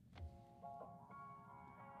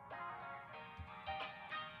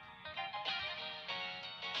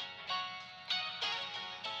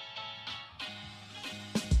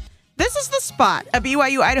This is The Spot, a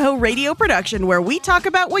BYU Idaho radio production where we talk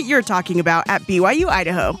about what you're talking about at BYU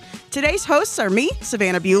Idaho. Today's hosts are me,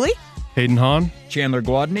 Savannah Bewley, Hayden Hahn, Chandler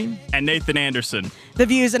Guadagnin, and Nathan Anderson. The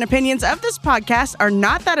views and opinions of this podcast are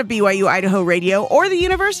not that of BYU Idaho Radio or the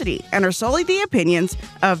university and are solely the opinions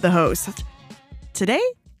of the host. Today,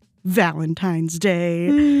 Valentine's Day.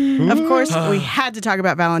 Of course, we had to talk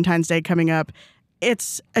about Valentine's Day coming up.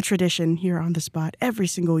 It's a tradition here on The Spot. Every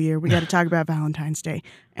single year, we got to talk about Valentine's Day.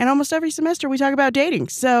 And almost every semester, we talk about dating.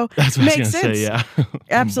 So, that's what makes I was going sense. to say, yeah.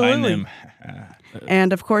 Absolutely.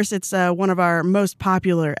 And of course, it's one of our most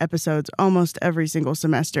popular episodes almost every single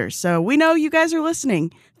semester. So we know you guys are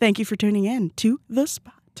listening. Thank you for tuning in to The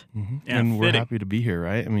Spot. Mm-hmm. Yeah, and we're happy to be here,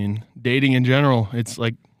 right? I mean, dating in general, it's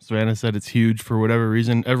like Savannah said, it's huge for whatever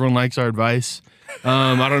reason. Everyone likes our advice.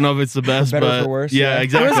 I don't know if it's the best, better but for worse. yeah, It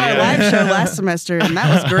exactly. was our live show last semester, and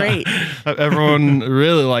that was great. Everyone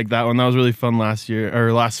really liked that one. That was really fun last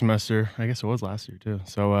semester. I guess it was last year too.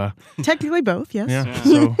 So Technically both, yes. yeah.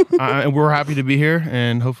 So we're happy to be here,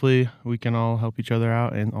 and hopefully we can all help each other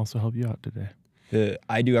out and also help you out today.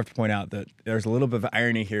 I do have to point out that there's a little bit of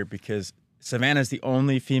irony here because Savannah's the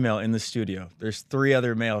only female in the studio. There's 3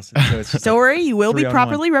 other males. So it's just Don't worry, you will be 3-on-1.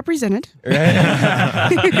 properly represented. Yeah.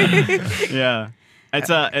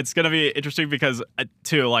 It's gonna be interesting because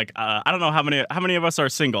too, like I don't know how many of us are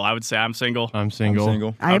single. I would say I'm single. I'm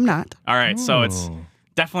single. I am not. All right, so it's Oh.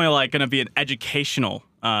 definitely like gonna be an educational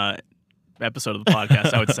episode of the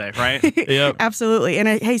podcast. I would say, right? Yep. Absolutely. And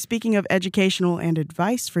hey, speaking of educational and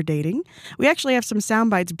advice for dating, we actually have some sound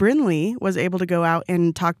bites. Brinley was able to go out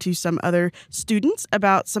and talk to some other students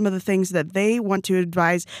about some of the things that they want to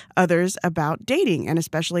advise others about dating, and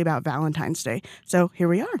especially about Valentine's Day. So here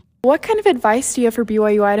we are. What kind of advice do you have for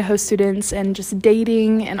BYU Idaho students and just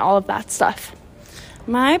dating and all of that stuff?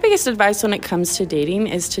 My biggest advice when it comes to dating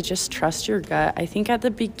is to just trust your gut. I think at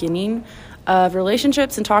the beginning of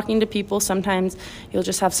relationships and talking to people, sometimes you'll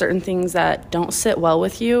just have certain things that don't sit well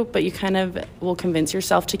with you, but you kind of will convince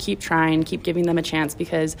yourself to keep trying, keep giving them a chance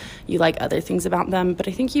because you like other things about them. But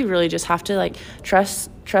I think you really just have to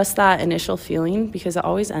trust that initial feeling because it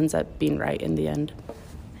always ends up being right in the end.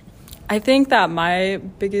 I think that my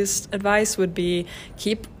biggest advice would be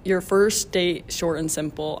keep your first date short and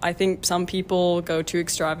simple. I think some people go too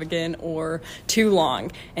extravagant or too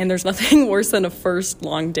long, and there's nothing worse than a first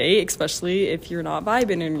long date, especially if you're not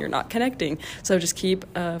vibing and you're not connecting. So just keep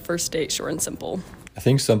a first date short and simple. I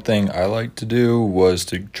think something I like to do was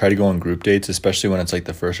to try to go on group dates, especially when it's like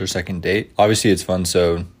the first or second date. Obviously, it's fun,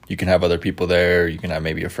 so you can have other people there, you can have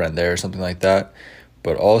maybe a friend there or something like that.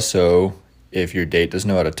 But also, if your date doesn't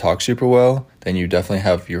know how to talk super well, then you definitely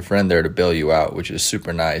have your friend there to bail you out, which is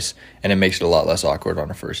super nice, and it makes it a lot less awkward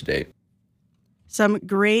on a first date. Some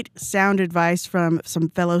great sound advice from some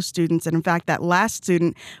fellow students. And in fact, that last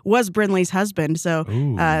student was Brinley's husband. So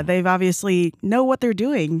they've obviously know what they're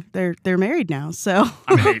doing. They're married now. So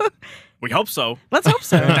I mean, we hope so. let's hope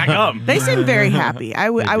so. Daggum. They seem very happy. I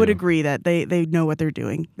would agree that they know what they're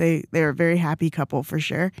doing. They're a very happy couple for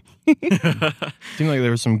sure. Seemed like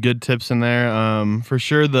there were some good tips in there. For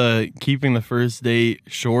sure, the keeping the first date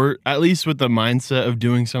short, at least with the mindset of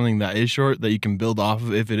doing something that is short that you can build off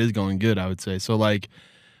of if it is going good, I would say. So, like,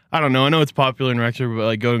 I don't know. I know it's popular in Rexford, but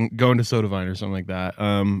like going to Soda Vine or something like that.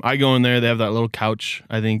 I go in there. They have that little couch,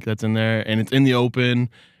 I think, that's in there, and it's in the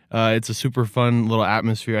open. It's a super fun little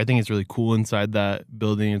atmosphere. I think it's really cool inside that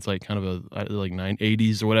building. It's like kind of a like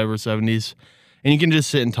 80s or whatever, 70s. And you can just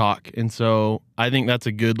sit and talk. And so I think that's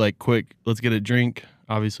a good, like, quick, let's get a drink.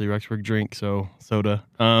 Obviously, Rexburg drink, so soda.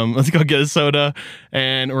 Let's go get a soda,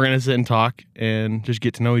 and we're going to sit and talk and just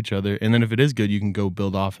get to know each other. And then if it is good, you can go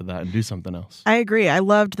build off of that and do something else. I agree. I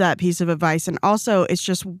loved that piece of advice. And also,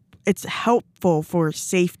 it's helpful for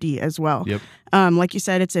safety as well. Yep. Like you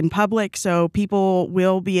said, it's in public, so people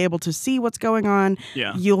will be able to see what's going on.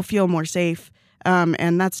 Yeah. You'll feel more safe.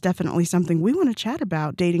 And that's definitely something we want to chat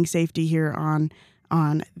about, dating safety here on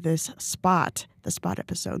this the Spot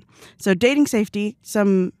episode. So dating safety,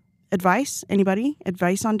 some advice? Anybody?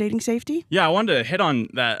 Advice on dating safety? Yeah, I wanted to hit on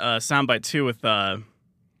that soundbite too with, I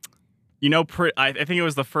think it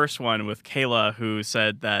was the first one with Kayla who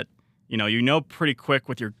said that, you know pretty quick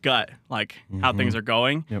with your gut, like how things are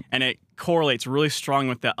going. Yep. And it correlates really strong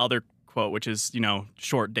with the other quote, which is,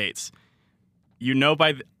 short dates.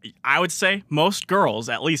 I would say most girls,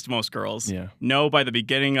 at least most girls, know by the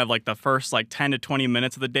beginning of like the first like 10 to 20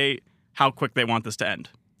 minutes of the date how quick they want this to end.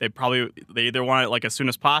 They either want it like as soon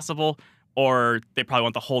as possible or they probably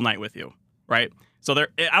want the whole night with you, right? So I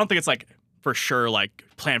don't think it's like for sure like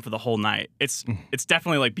plan for the whole night. It's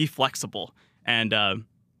definitely like be flexible and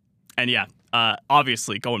And yeah,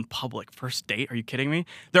 obviously going public first date. Are you kidding me?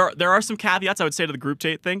 There are some caveats I would say to the group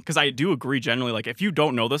date thing, because I do agree generally. Like if you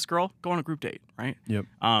don't know this girl, go on a group date, right? Yep.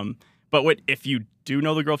 But if you do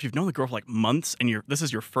know the girl, if you've known the girl for like months and this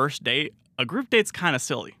is your first date, a group date's kind of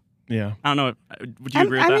silly. Yeah. I don't know. Would you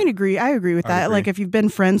agree with that? I agree with that. agree. Like if you've been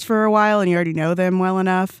friends for a while and you already know them well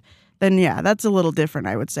enough, then yeah, that's a little different,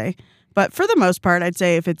 I would say. But for the most part, I'd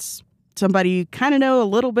say if it's somebody you kind of know a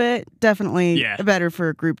little bit, definitely better for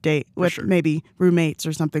a group date with maybe roommates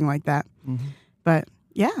or something like that. Mm-hmm. But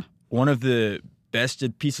yeah. One of the best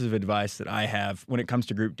pieces of advice that I have when it comes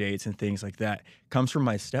to group dates and things like that comes from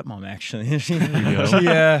my stepmom, actually.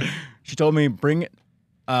 She told me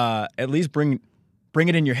at least bring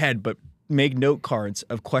it in your head, but make note cards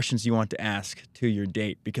of questions you want to ask to your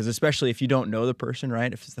date, because especially if you don't know the person,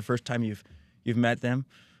 right? If it's the first time you've met them,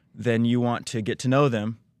 then you want to get to know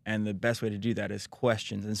them, and the best way to do that is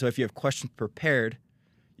questions. And so if you have questions prepared,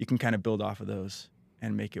 you can kind of build off of those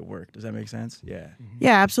and make it work. Does that make sense? Yeah.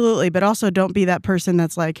 Yeah, absolutely. But also don't be that person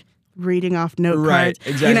that's like reading off note cards. Right,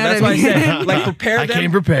 exactly. You know That's what I mean? why I said, like, prepare them. I came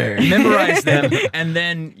prepared. Memorize them, and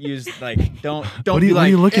then use, like, don't what be what like, are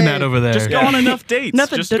you looking hey, at over there? Just go on enough dates.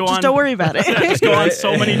 Nothing. Just don't worry about it. Just go on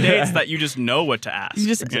so many dates that you just know what to ask. You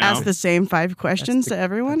just ask the same 5 questions to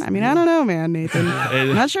everyone? I mean, I don't know, man, Nathan.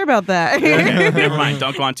 I'm not sure about that. Never mind.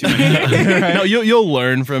 Don't go on too many dates. No, you'll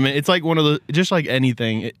learn from it. It's like one of the, just like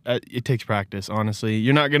anything, it takes practice, honestly.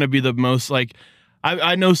 You're not going to be the most, like,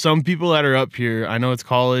 I know some people that are up here. I know it's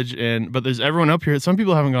college, but there's everyone up here. Some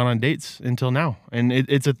people haven't gone on dates until now, and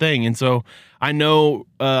it's a thing. And so I know,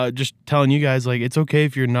 just telling you guys, like, it's okay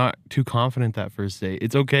if you're not too confident that first date.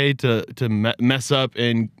 It's okay to mess up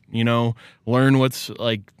and, you know, learn what's,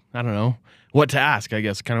 like, I don't know, what to ask, I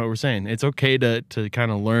guess, kind of what we're saying. It's okay to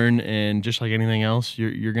kind of learn, and just like anything else,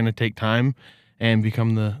 you're going to take time and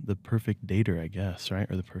become the perfect dater, I guess, right?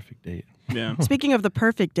 Or the perfect date. Yeah. Speaking of the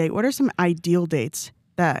perfect date, what are some ideal dates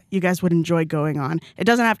that you guys would enjoy going on? It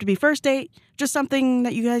doesn't have to be first date, just something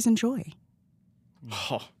that you guys enjoy.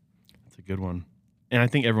 Oh, that's a good one. And I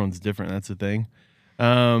think everyone's different. That's the thing.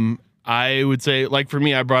 I would say, like, for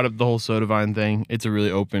me, I brought up the whole soda vine thing. It's a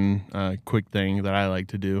really open, quick thing that I like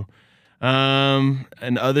to do.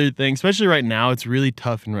 And other things, especially right now, it's really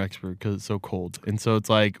tough in Rexburg because it's so cold. And so it's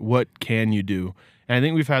like, what can you do? And I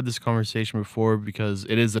think we've had this conversation before because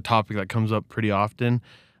it is a topic that comes up pretty often.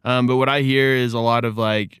 But what I hear is a lot of,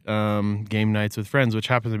 like, game nights with friends, which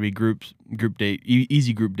happens to be group date,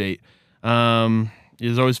 easy group date.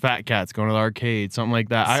 There's always fat cats going to the arcade, something like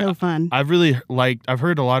that. So fun. I've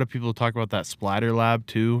heard a lot of people talk about that Splatter Lab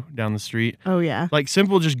too down the street. Oh yeah. Like,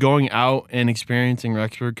 simple, just going out and experiencing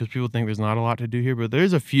Rexburg, because people think there's not a lot to do here, but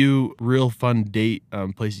there's a few real fun date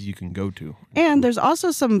places you can go to. And there's also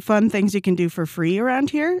some fun things you can do for free around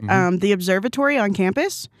here. Mm-hmm. The observatory on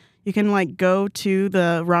campus. You can, like, go to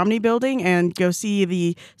the Romney building and go see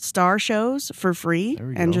the star shows for free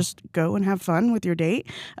and just go and have fun with your date.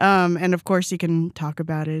 And of course, you can talk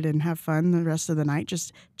about it and have fun the rest of the night,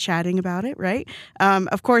 just chatting about it, right?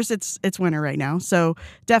 Of course, it's winter right now, so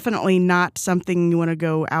definitely not something you want to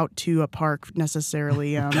go out to a park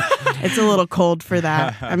necessarily. It's a little cold for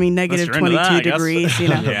that. I mean, negative 22 degrees, you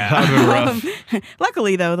know. Yeah.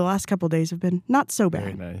 Luckily, though, the last couple of days have been not so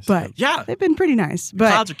bad. Very nice. But yeah, they've been pretty nice. The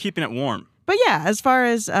clouds are keeping it warm. But yeah, as far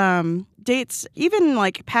as dates, even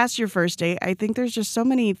like past your first date, I think there's just so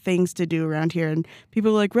many things to do around here. And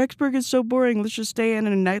people are like, Rexburg is so boring. Let's just stay in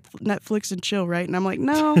and Netflix and chill, right? And I'm like,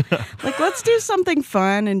 no, like, let's do something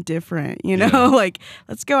fun and different, you know? Yeah. Like,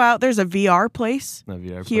 let's go out. There's a VR place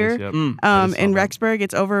here Yep. in Rexburg.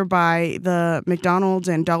 It's over by the McDonald's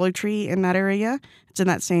and Dollar Tree in that area. It's in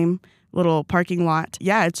that same little parking lot.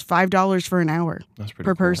 Yeah, it's $5 for an hour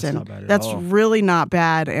per person. That's not bad at That's all. really not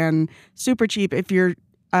bad and super cheap if you're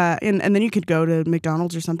and then you could go to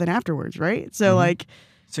McDonald's or something afterwards, right? So like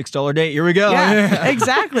 $6 date. Here we go. yeah,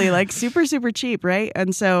 exactly. Like super, super cheap, right?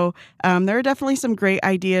 And so there are definitely some great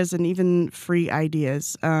ideas and even free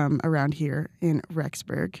ideas around here in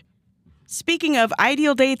Rexburg. Speaking of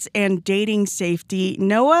ideal dates and dating safety,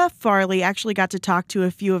 Noah Farley actually got to talk to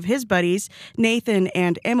a few of his buddies, Nathan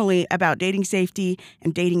and Emily, about dating safety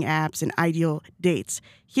and dating apps and ideal dates.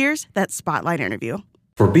 Here's that spotlight interview.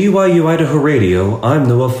 For BYU Idaho Radio, I'm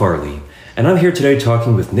Noah Farley, and I'm here today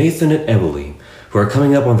talking with Nathan and Emily, who are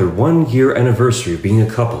coming up on their 1-year anniversary of being a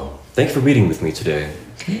couple. Thanks for meeting with me today.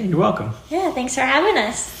 You're welcome. Yeah, thanks for having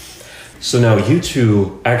us. So now you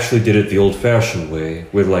two actually did it the old-fashioned way,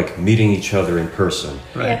 with, like, meeting each other in person.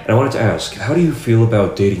 Right. Yeah. And I wanted to ask, how do you feel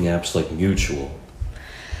about dating apps like Mutual?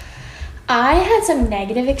 I had some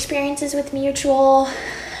negative experiences with Mutual,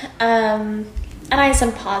 and I had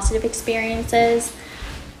some positive experiences.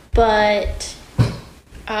 but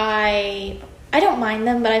I don't mind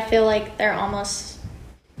them, but I feel like they're almost,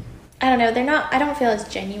 I don't know, I don't feel as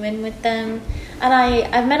genuine with them. And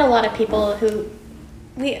I've met a lot of people who,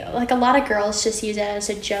 a lot of girls just use it as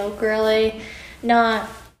a joke, really. Not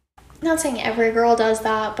saying every girl does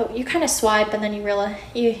that, but you kind of swipe and then you realize,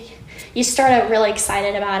 you start out really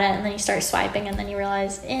excited about it, and then you start swiping and then you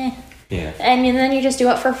realize, Yeah. And then you just do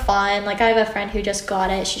it for fun. Like, I have a friend who just got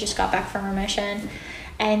it. She just got back from her mission,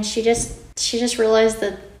 and she just realized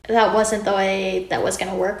that wasn't the way that was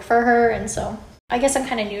going to work for her. And so I guess I'm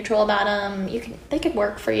kind of neutral about them. They could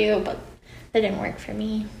work for you, but they didn't work for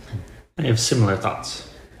me. I have similar thoughts.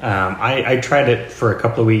 I tried it for a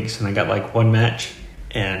couple of weeks and I got like one match,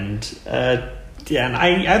 and and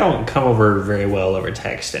I don't come over very well over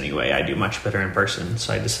text anyway. I do much better in person.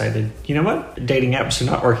 So I decided, you know what? Dating apps are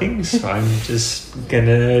not working, so I'm just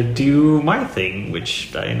gonna do my thing,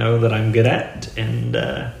 which I know that I'm good at, and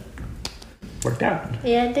worked out.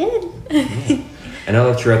 Yeah, it did. Yeah. And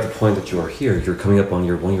now that you're at the point that you are here, you're coming up on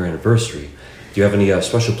your 1-year anniversary. Do you have any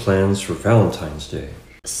special plans for Valentine's Day?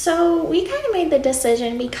 So we kind of made the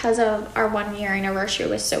decision because of our 1-year anniversary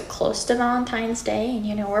was so close to Valentine's Day,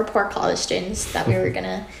 and we're poor college students, that we were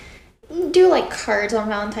gonna do like cards on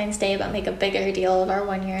Valentine's Day but make a bigger deal of our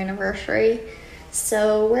 1-year anniversary.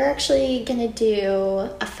 So we're actually gonna do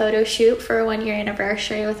a photo shoot for a 1-year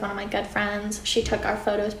anniversary with one of my good friends. She took our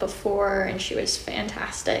photos before and she was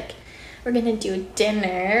fantastic. We're gonna do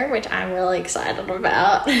dinner, which I'm really excited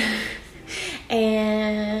about.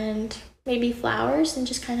 And maybe flowers, and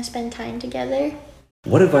just kind of spend time together.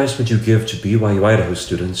 What advice would you give to BYU Idaho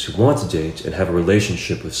students who want to date and have a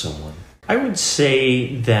relationship with someone? I would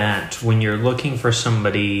say that when you're looking for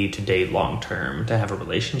somebody to date long term, to have a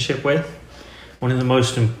relationship with, one of the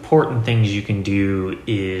most important things you can do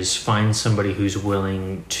is find somebody who's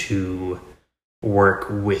willing to work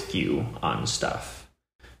with you on stuff.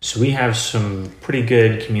 So we have some pretty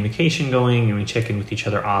good communication going, and we check in with each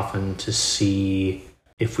other often to see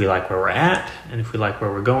if we like where we're at and if we like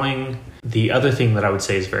where we're going. The other thing that I would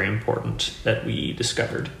say is very important that we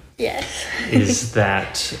discovered is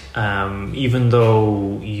that even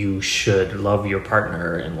though you should love your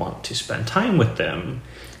partner and want to spend time with them,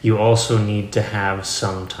 you also need to have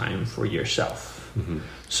some time for yourself. Mm-hmm.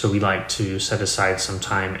 So we like to set aside some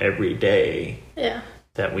time every day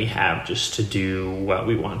that we have just to do what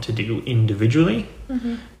we want to do individually.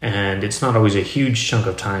 Mm-hmm. And it's not always a huge chunk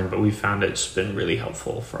of time, but we found it's been really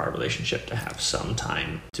helpful for our relationship to have some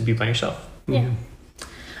time to be by yourself. Yeah. Mm-hmm.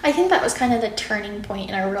 I think that was kind of the turning point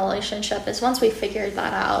in our relationship, is once we figured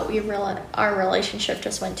that out, we realized our relationship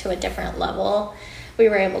just went to a different level. We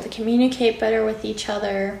were able to communicate better with each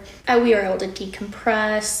other. We were able to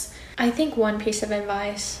decompress. I think one piece of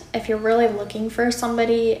advice, if you're really looking for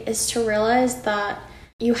somebody, is to realize that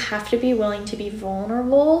you have to be willing to be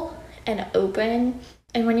vulnerable and open.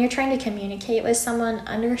 And when you're trying to communicate with someone,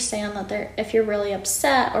 understand that if you're really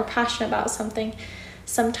upset or passionate about something,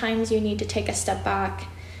 sometimes you need to take a step back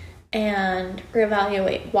and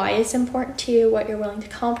reevaluate why it's important to you, what you're willing to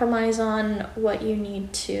compromise on, what you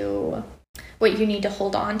need to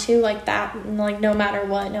hold on to, like that, like no matter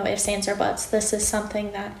what, no ifs, ands, or buts. This is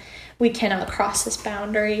something that we cannot cross this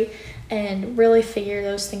boundary, and really figure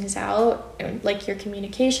those things out, like your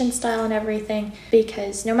communication style and everything,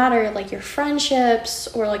 because no matter like your friendships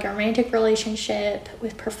or like a romantic relationship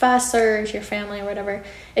with professors, your family or whatever,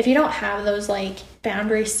 if you don't have those like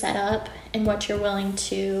boundaries set up and what you're willing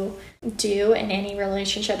to do in any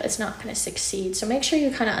relationship, it's not going to succeed. So make sure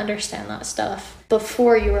you kind of understand that stuff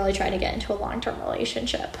before you really try to get into a long-term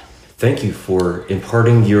relationship. Thank you for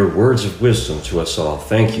imparting your words of wisdom to us all.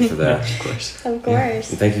 Thank you for that. Of course. Of course.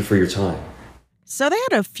 And thank you for your time. So they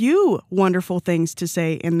had a few wonderful things to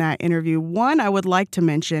say in that interview. One I would like to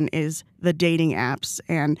mention is the dating apps.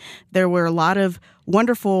 And there were a lot of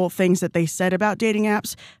wonderful things that they said about dating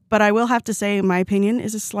apps. But I will have to say my opinion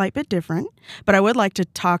is a slight bit different. But I would like to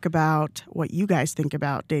talk about what you guys think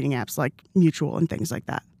about dating apps like Mutual and things like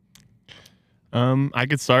that. I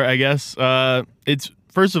could start, I guess.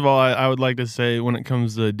 First of all, I would like to say when it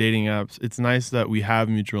comes to dating apps, it's nice that we have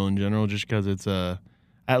Mutual in general, just because it's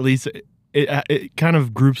at least it kind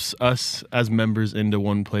of groups us as members into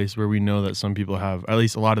one place where we know that some people have, at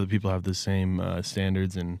least a lot of the people have the same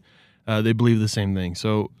standards and they believe the same thing.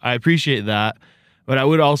 So I appreciate that. But I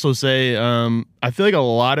would also say I feel like a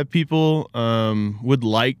lot of people would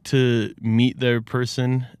like to meet their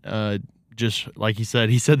person just like he said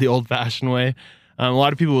the old-fashioned way. A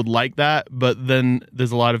lot of people would like that, but then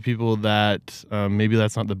there's a lot of people that maybe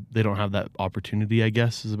that's not they don't have that opportunity, I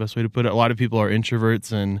guess is the best way to put it. A lot of people are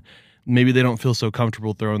introverts and maybe they don't feel so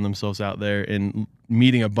comfortable throwing themselves out there and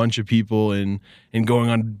meeting a bunch of people and going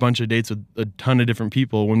on a bunch of dates with a ton of different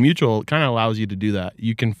people. When Mutual kind of allows you to do that,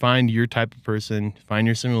 you can find your type of person, find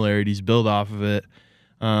your similarities, build off of it,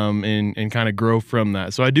 and kind of grow from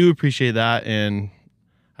that. So I do appreciate that, and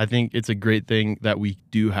I think it's a great thing that we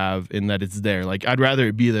do have in that it's there. Like, I'd rather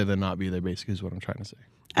it be there than not be there, basically, is what I'm trying to say.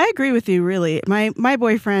 I agree with you, really. My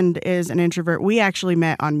boyfriend is an introvert. We actually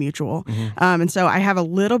met on Mutual. And so I have a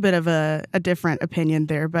little bit of a different opinion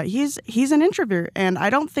there, but he's an introvert, and I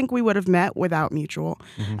don't think we would have met without Mutual.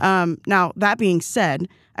 Now, that being said,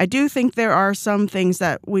 I do think there are some things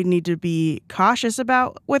that we need to be cautious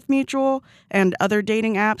about with Mutual and other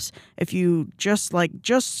dating apps. If you just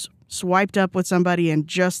swiped up with somebody and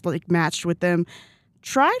just matched with them,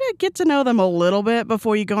 try to get to know them a little bit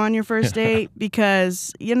before you go on your first date,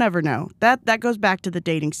 because you never know. That goes back to the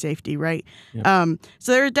dating safety, right? Yep.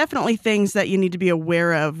 So there are definitely things that you need to be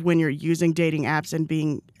aware of when you're using dating apps and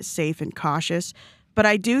being safe and cautious. But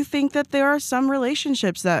I do think that there are some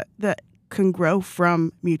relationships that can grow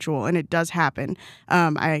from Mutual, and it does happen.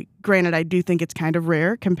 Granted, I do think it's kind of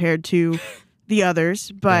rare compared to the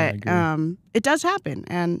others, but it does happen,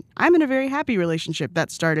 and I'm in a very happy relationship that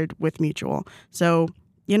started with Mutual. So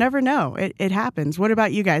you never know; it happens. What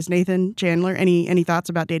about you guys, Nathan, Chandler? Any thoughts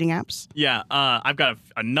about dating apps? Yeah, I've got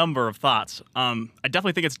a number of thoughts. I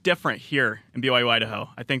definitely think it's different here in BYU, Idaho.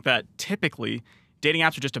 I think that typically dating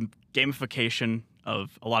apps are just a gamification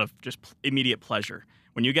of a lot of just immediate pleasure.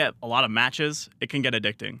 When you get a lot of matches, it can get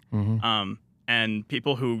addicting. And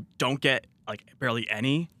people who don't get barely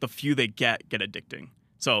any, the few they get addicting.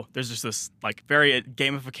 So there's just this very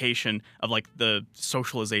gamification of the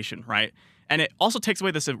socialization, right? And it also takes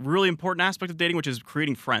away this really important aspect of dating, which is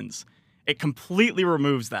creating friends. It completely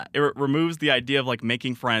removes that. It removes the idea of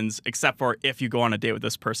making friends, except for if you go on a date with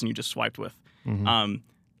this person you just swiped with.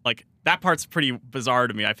 That part's pretty bizarre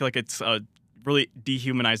to me. I feel like it's a really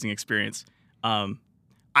dehumanizing experience.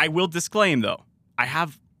 I will disclaim, though, I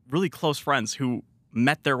have really close friends who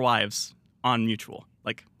met their wives on Mutual,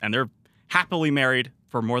 and they're happily married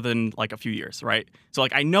for more than a few years, right? So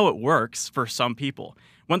I know it works for some people.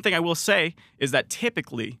 One thing I will say is that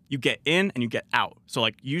typically you get in and you get out. So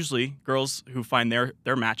usually girls who find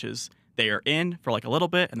their matches, they are in for a little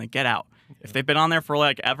bit and they get out. If they've been on there for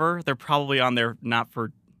ever, they're probably on there not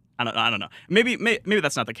for I don't know. Maybe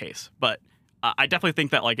that's not the case, but I definitely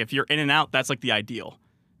think that if you're in and out, that's the ideal.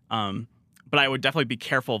 But I would definitely be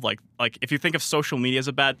careful of if you think of social media as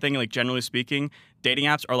a bad thing, generally speaking, dating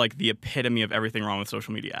apps are the epitome of everything wrong with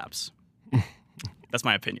social media apps. That's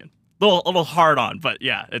my opinion. A little hard on, but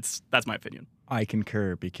yeah, that's my opinion. I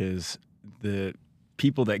concur, because the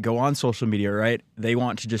people that go on social media, right, they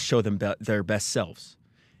want to just show them their best selves,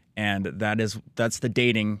 and that's the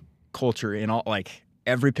dating culture in all.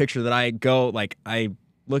 Every picture that I I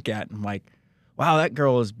look at, and I'm wow, that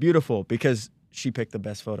girl is beautiful because she picked the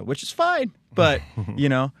best photo, which is fine. But,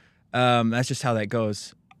 that's just how that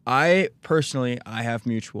goes. I personally have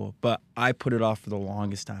Mutual, but I put it off for the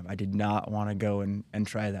longest time. I did not want to go and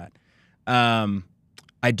try that.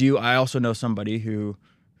 I also know somebody who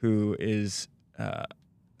is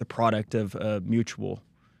the product of Mutual.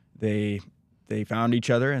 They found each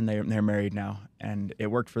other and they're married now, and it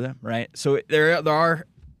worked for them, right? So there are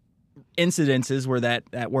incidences where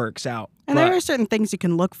that works out. And there are certain things you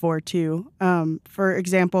can look for too. For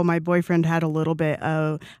example, my boyfriend had a little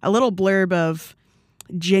blurb of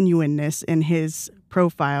genuineness in his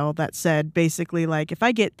profile that said basically if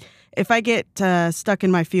I get stuck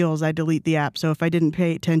in my feels, I delete the app. So if I didn't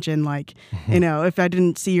pay attention, if I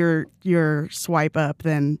didn't see your swipe up,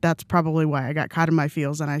 then that's probably why I got caught in my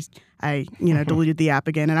feels and I deleted the app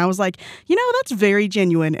again. And I was like, that's very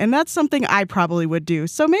genuine, and that's something I probably would do.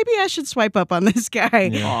 So maybe I should swipe up on this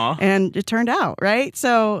guy. Yeah. And it turned out, right?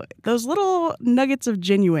 So those little nuggets of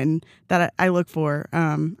genuine that I look for,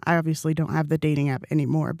 I obviously don't have the dating app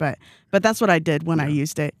anymore, but that's what I did when I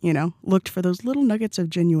used it, looked for those little nuggets of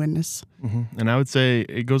genuineness. And I would say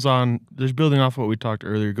it goes on, there's building off what we talked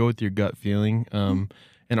earlier, go with your gut feeling.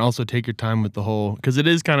 And also take your time with the whole, because it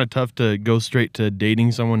is kind of tough to go straight to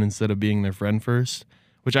dating someone instead of being their friend first,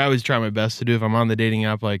 which I always try my best to do. If I'm on the dating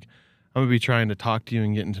app, I'm going to be trying to talk to you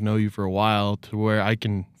and getting to know you for a while to where I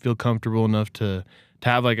can feel comfortable enough to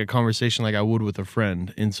have a conversation like I would with a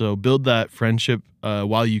friend. And so build that friendship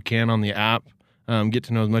while you can on the app, get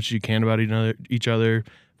to know as much as you can about each other,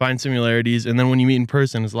 find similarities. And then when you meet in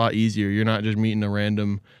person, it's a lot easier. You're not just meeting a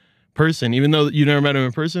random person, even though you never met him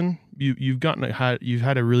in person. You've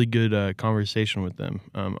had a really good conversation with them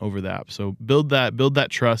over the app. So build that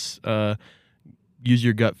trust. Use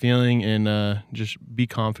your gut feeling, and just be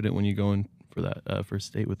confident when you go in for that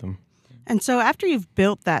first date with them. And so after you've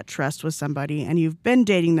built that trust with somebody and you've been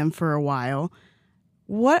dating them for a while,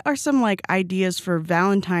 what are some like ideas for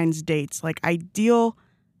Valentine's dates, like ideal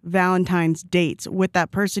Valentine's dates with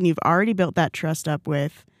that person you've already built that trust up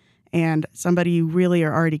with and somebody you really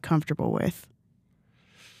are already comfortable with?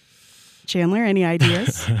 Chandler, any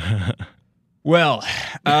ideas? Well,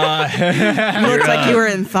 you looked like you were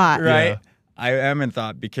in thought. Right? Yeah. I am in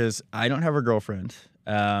thought because I don't have a girlfriend.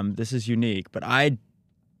 This is unique, but I've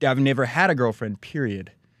never had a girlfriend,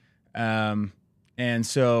 period. And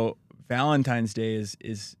so Valentine's Day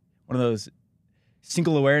is one of those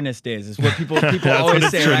single awareness days. Is what people always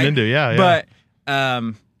say, right? Into, yeah.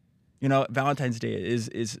 But Valentine's Day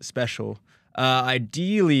is special.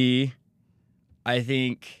 Ideally, I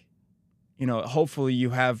think, hopefully you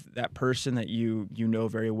have that person that you know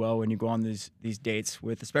very well when you go on these dates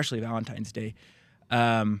with, especially Valentine's Day.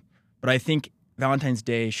 But I think Valentine's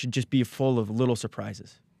Day should just be full of little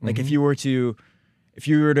surprises. Like if you were to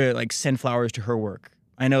like send flowers to her work.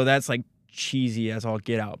 I know that's like cheesy as all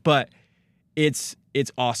get out, but it's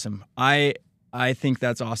awesome. I think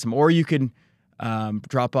that's awesome. Or you can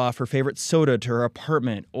drop off her favorite soda to her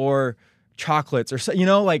apartment, or chocolates, or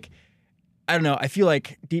like, I don't know. I feel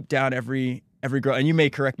like deep down every girl, and you may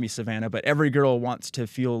correct me, Savannah, but every girl wants to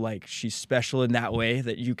feel like she's special in that way,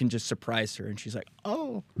 that you can just surprise her and she's like,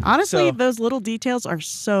 oh. Honestly, those little details are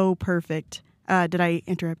so perfect. Did I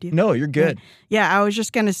interrupt you? No, you're good. Yeah, I was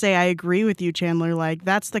just going to say I agree with you, Chandler. Like,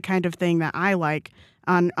 that's the kind of thing that I like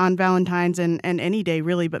on Valentine's and any day,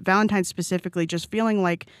 really. But Valentine's specifically, just feeling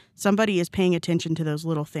like somebody is paying attention to those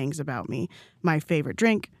little things about me. My favorite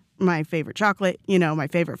drink, my favorite chocolate, my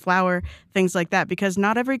favorite flower, things like that. Because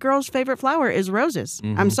not every girl's favorite flower is roses.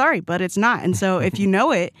 I'm sorry, but it's not. And so if you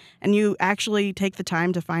know it and you actually take the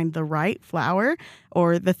time to find the right flower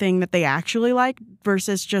or the thing that they actually like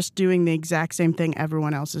versus just doing the exact same thing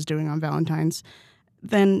everyone else is doing on Valentine's,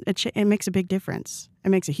 then it makes a big difference. It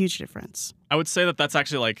makes a huge difference. I would say that that's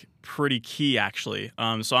actually like pretty key, actually.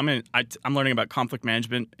 So I'm learning about conflict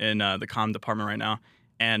management in the comm department right now.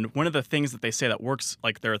 And one of the things that they say that works,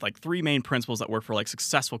 like there are like three main principles that work for like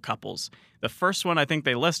successful couples. The first one I think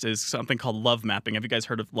they list is something called love mapping. Have you guys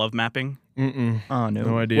heard of love mapping? Mm-mm. Oh,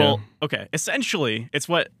 no idea. Well, okay. Essentially, it's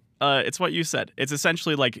what you said. It's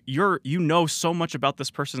essentially like you know so much about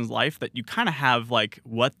this person's life that you kind of have like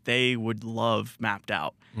what they would love mapped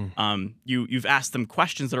out. You've asked them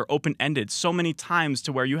questions that are open-ended so many times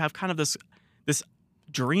to where you have kind of this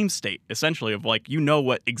dream state essentially of like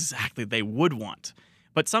what exactly they would want.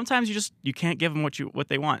 But sometimes you can't give them what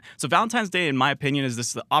they want. So Valentine's Day, in my opinion, is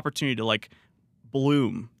the opportunity to like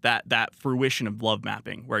bloom that fruition of love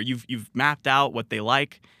mapping, where you've mapped out what they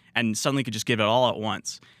like, and suddenly could just give it all at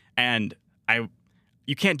once. And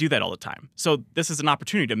you can't do that all the time. So this is an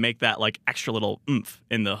opportunity to make that like extra little oomph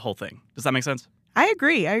in the whole thing. Does that make sense? I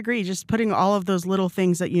agree. Just putting all of those little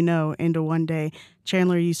things that you know into one day.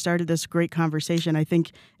 Chandler, you started this great conversation. I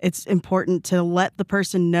think it's important to let the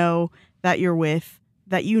person know that you're with,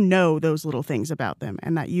 that you know those little things about them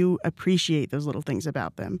and that you appreciate those little things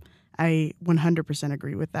about them. I 100%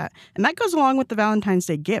 agree with that. And that goes along with the Valentine's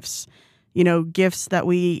Day gifts. Gifts that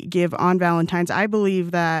we give on Valentine's. I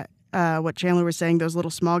believe that what Chandler was saying, those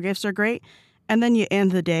little small gifts are great. And then you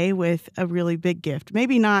end the day with a really big gift.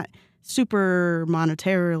 Maybe not super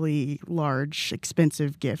monetarily large,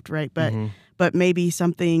 expensive gift, right? But maybe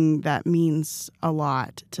something that means a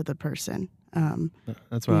lot to the person.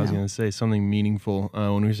 That's what I was going to say. Something meaningful.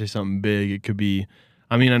 When we say something big, it could be.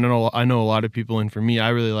 I mean, I know a lot of people, and for me, I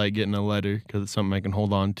really like getting a letter because it's something I can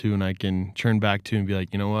hold on to and I can turn back to and be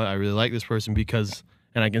like, you know what, I really like this person because,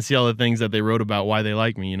 and I can see all the things that they wrote about why they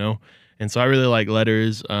like me, And so I really like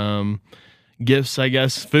letters. Gifts, I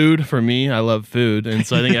guess. Food for me. I love food, and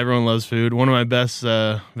so I think everyone loves food. One of my best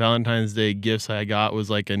Valentine's Day gifts I got was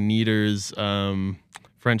like a Kneader's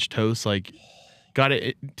French toast. Like. Got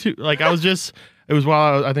it too. Like I was just, it was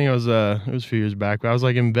while I think it was a few years back, but I was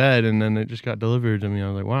like in bed and then it just got delivered to me. I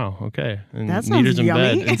was like, wow, okay. And that sounds in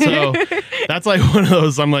yummy. bed. And so that's like one of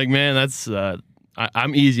those, I'm like, man, that's,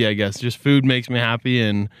 I'm easy, I guess. Just food makes me happy.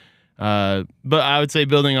 And, but I would say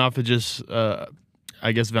building off of just,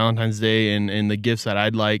 I guess Valentine's Day and the gifts that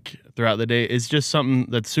I'd like throughout the day, it's just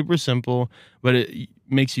something that's super simple, but it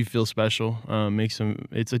makes you feel special.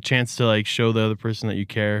 It's a chance to like show the other person that you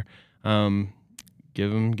care. Give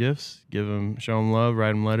them gifts, show them love,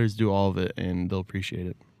 write them letters, do all of it, and they'll appreciate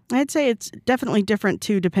it. I'd say it's definitely different,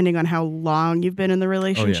 too, depending on how long you've been in the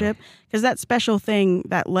relationship. Because that special thing,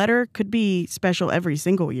 that letter could be special every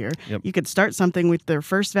single year. Yep. You could start something with their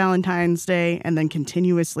first Valentine's Day and then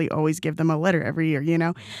continuously always give them a letter every year, you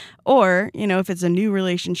know? Or, you know, if it's a new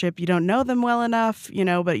relationship, you don't know them well enough, you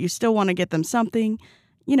know, but you still want to get them something,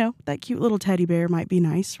 you know, that cute little teddy bear might be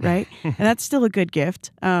nice, right? And that's still a good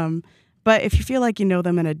gift. But if you feel like you know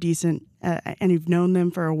them in a decent, and you've known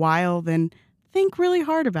them for a while, then think really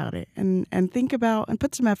hard about it and think about and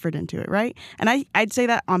put some effort into it, right? And I'd say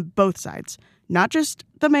that on both sides, not just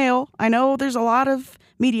the male. I know there's a lot of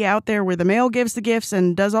media out there where the male gives the gifts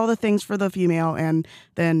and does all the things for the female and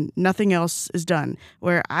then nothing else is done,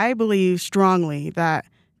 where I believe strongly that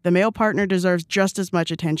the male partner deserves just as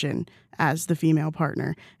much attention as the female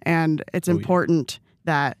partner. And it's important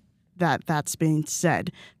that that's being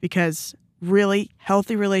said, because really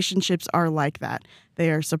healthy relationships are like that. They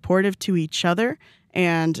are supportive to each other,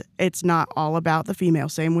 and it's not all about the female.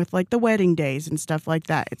 Same with like the wedding days and stuff like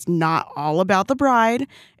that. It's not all about the bride.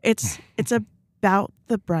 It's about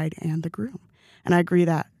the bride and the groom. And I agree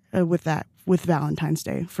with Valentine's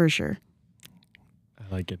Day for sure.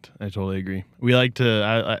 I like it. I totally agree. We like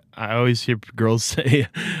to. I always hear girls say,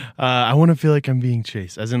 "I want to feel like I'm being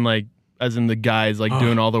chased," as in the guys like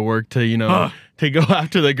doing all the work to, you know, to go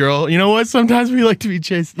after the girl. You know what? Sometimes we like to be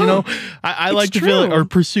chased. You know, I like to feel like, or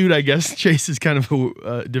pursued, I guess. Chase is kind of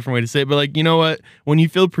a different way to say it. But like, you know what? When you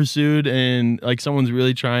feel pursued and like someone's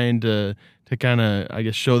really trying to kind of, I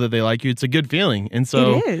guess, show that they like you, it's a good feeling. And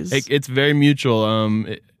so it is. It's very mutual.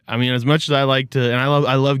 I mean, as much as I like to, and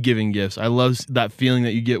I love giving gifts. I love that feeling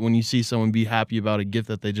that you get when you see someone be happy about a gift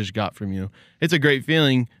that they just got from you. It's a great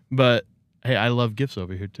feeling, but hey, I love gifts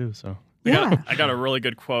over here too, so. I got a really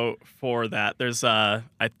good quote for that. There's I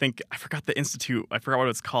forgot the institute. I forgot what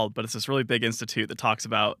it's called, but it's this really big institute that talks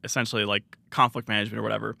about essentially like conflict management or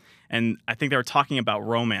whatever. And I think they were talking about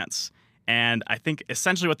romance. And I think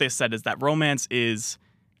essentially what they said is that romance is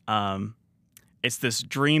it's this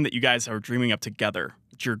dream that you guys are dreaming of together,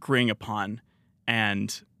 that you're agreeing upon,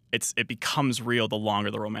 and it becomes real the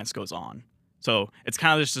longer the romance goes on. So it's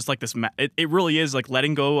kind of just like this. It really is like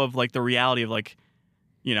letting go of like the reality of like,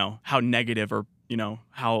 you know, how negative or, you know,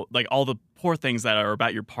 how like all the poor things that are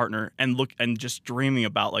about your partner, and just dreaming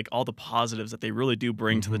about like all the positives that they really do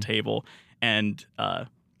bring to the table. And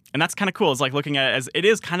that's kind of cool. It's like looking at it as it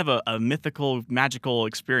is kind of a mythical, magical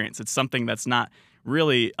experience. It's something that's not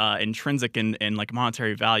really intrinsic in like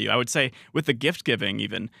monetary value. I would say with the gift giving,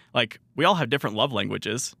 even like we all have different love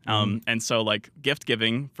languages. And so like gift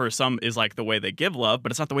giving for some is like the way they give love,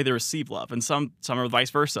 but it's not the way they receive love. And some are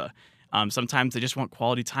vice versa. Sometimes they just want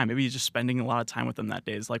quality time. Maybe just spending a lot of time with them that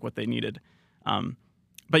day is like what they needed.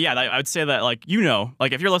 But yeah, I would say that like, you know,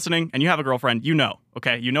 like if you're listening and you have a girlfriend, you know,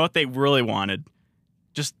 okay, you know what they really wanted.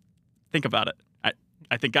 Just think about it.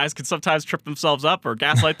 I think guys can sometimes trip themselves up or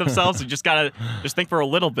gaslight themselves. You just gotta just think for a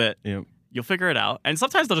little bit. Yep. You'll figure it out. And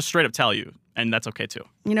sometimes they'll just straight up tell you, and that's okay too.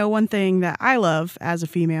 You know, one thing that I love as a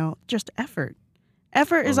female, just effort.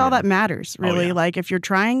 Effort is all that matters, really. Like if you're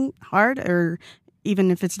trying hard, or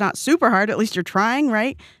even if it's not super hard, at least you're trying,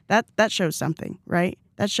 right? That shows something, right?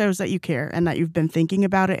 That shows that you care and that you've been thinking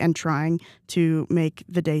about it and trying to make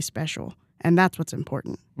the day special. And that's what's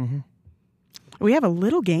important. Mm-hmm. We have a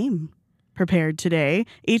little game prepared today.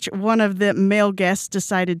 Each one of the male guests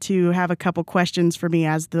decided to have a couple questions for me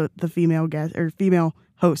as the female guest or female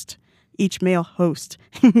host. Each male host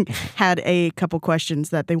had a couple questions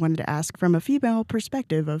that they wanted to ask from a female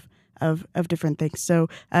perspective of different things. So,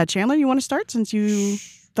 Chandler, you want to start since you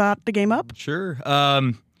thought the game up? Sure.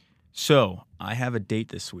 So I have a date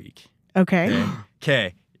this week. Okay.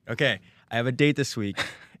 Okay. I have a date this week,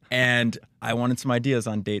 and I wanted some ideas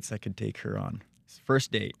on dates I could take her on.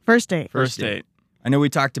 First date. First date. I know we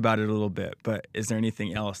talked about it a little bit, but is there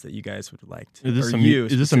anything else that you guys would like to?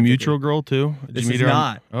 Is this a mutual girl too? This is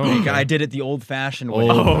not. Okay. I did it the oldfashioned way.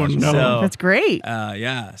 Oh no, so, that's great.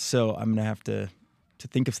 Yeah. So I'm gonna have to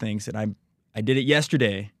think of things, and I did it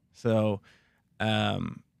yesterday. So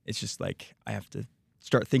it's just like I have to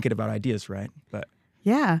start thinking about ideas, right? But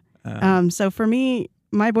yeah. So for me,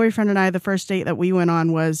 my boyfriend and I, the first date that we went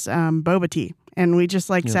on was boba tea, and we just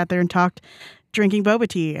sat there and talked, drinking boba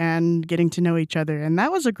tea and getting to know each other, and that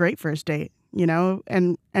was a great first date, you know.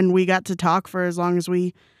 And we got to talk for as long as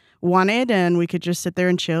we wanted, and we could just sit there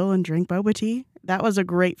and chill and drink boba tea. That was a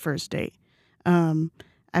great first date.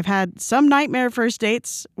 I've had some nightmare first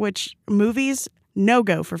dates, which movies no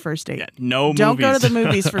go for first date. Yeah, no Don't movies. go to the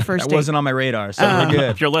movies for first That date. wasn't on my radar, so we're good.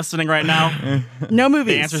 If you're listening right now, No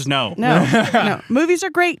movies. the answer's no. No. Movies are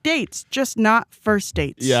great dates, just not first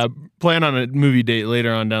dates. Yeah, plan on a movie date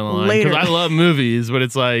later on down the line. Later. Because I love movies, but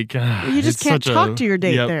it's like You just it's can't such talk to your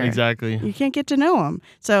date Yep, there. exactly. You can't get to know them.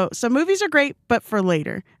 So movies are great, but for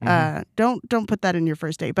later. Don't put that in your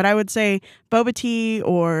first date. But I would say boba tea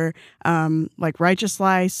or like Righteous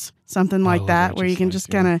Slice, something like that, where you can just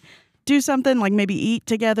kind of do something like maybe eat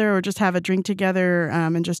together or just have a drink together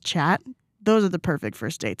and just chat. Those are the perfect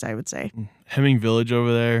first dates, I would say. Hemming Village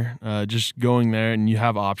over there, just going there and you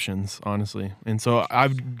have options, honestly. And so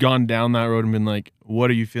I've gone down that road and been like, what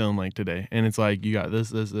are you feeling like today? And it's like, you got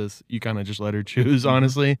this. You kind of just let her choose,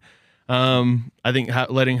 honestly. I think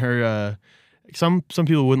letting her, some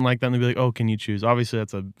people wouldn't like that and they'd be like, oh, can you choose? Obviously,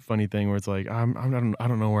 that's a funny thing where it's like, I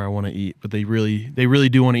don't know where I want to eat, but they really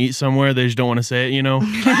do want to eat somewhere. They just don't want to say it, you know?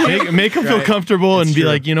 make them feel comfortable and be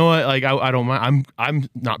like, you know what? Like, I don't mind. I'm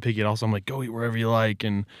not picky at all. So I'm like, go eat wherever you like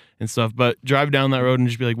and stuff. But drive down that road and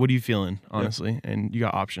just be like, what are you feeling, honestly? And you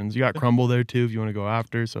got options. You got Crumble there too if you want to go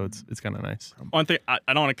after. So it's kind of nice. One thing, I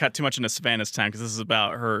don't want to cut too much into Savannah's time because this is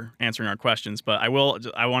about her answering our questions, but I want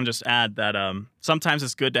to just add that sometimes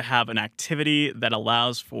it's good to have an activity that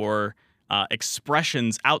allows for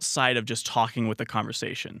expressions outside of just talking with the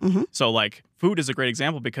conversation. So like food is a great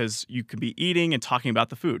example because you could be eating and talking about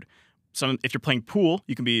the food. If you're playing pool,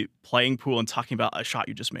 you can be playing pool and talking about a shot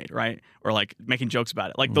you just made, right? Or like making jokes about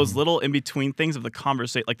it. Like those little in-between things of the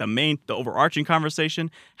conversation, like the overarching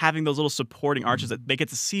conversation, having those little supporting arches that they get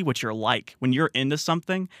to see what you're like. When you're into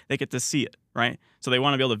something, they get to see it, right? So they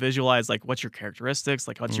want to be able to visualize like what's your characteristics,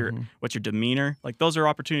 like what's your demeanor. Like those are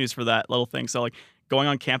opportunities for that little thing. So like going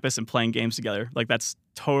on campus and playing games together, like that's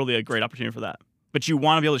totally a great opportunity for that. But you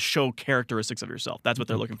want to be able to show characteristics of yourself. That's what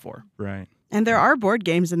they're looking for. Right. And there are board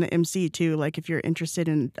games in the MC too. Like if you're interested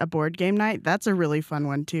in a board game night, that's a really fun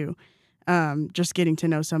one too. Just getting to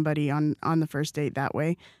know somebody on the first date that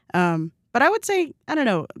way. But I would say, I don't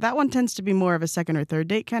know, that one tends to be more of a second or third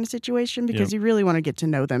date kind of situation because you really want to get to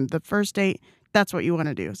know them. The first date, that's what you want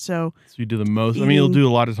to do. So you do the most. I mean, you'll do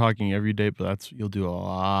a lot of talking every date, but you'll do a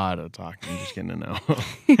lot of talking, just getting to know.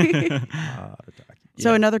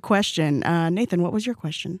 So another question. Nathan, what was your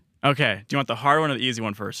question? Okay. Do you want the hard one or the easy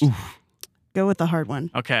one first? Oof. Go with the hard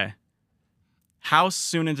one. Okay. How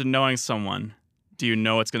soon into knowing someone do you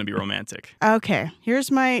know it's going to be romantic? Okay.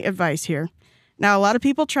 Here's my advice here. Now, a lot of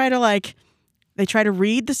people try to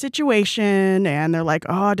read the situation and they're like,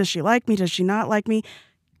 oh, does she like me? Does she not like me?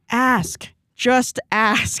 Ask. Just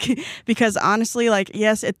ask. Because honestly, like,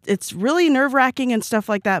 yes, it's really nerve-wracking and stuff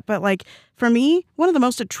like that. But like, for me, one of the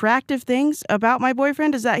most attractive things about my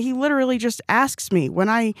boyfriend is that he literally just asks me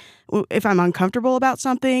if I'm uncomfortable about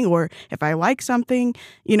something or if I like something,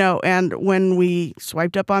 you know, and when we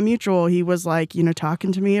swiped up on Mutual, he was like, you know,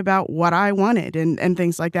 talking to me about what I wanted and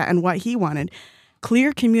things like that and what he wanted.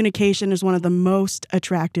 Clear communication is one of the most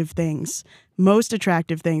attractive things,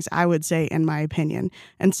 I would say, in my opinion.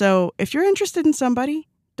 And so if you're interested in somebody,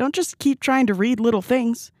 don't just keep trying to read little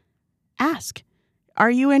things. Ask,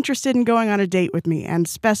 are you interested in going on a date with me? And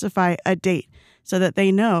specify a date so that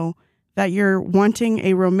they know that you're wanting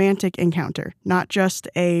a romantic encounter, not just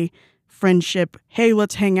a friendship, hey,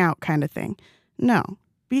 let's hang out kind of thing. No.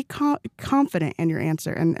 Be confident in your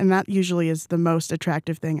answer. And that usually is the most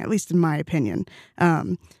attractive thing, at least in my opinion,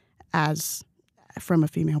 as from a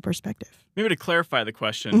female perspective. Maybe to clarify the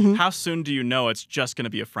question, how soon do you know it's just going to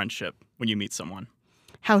be a friendship when you meet someone?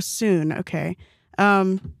 How soon? Okay.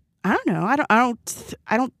 I don't know.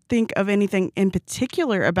 I don't think of anything in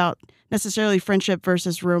particular about necessarily friendship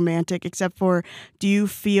versus romantic, except for do you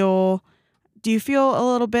feel a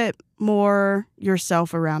little bit more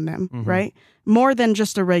yourself around them, right? More than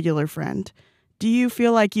just a regular friend. Do you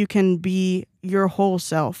feel like you can be your whole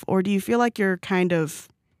self, or do you feel like you're kind of,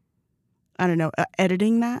 I don't know,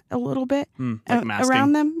 editing that a little bit like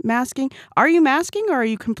around them, masking? Are you masking or are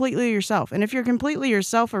you completely yourself? And if you're completely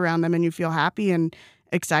yourself around them and you feel happy and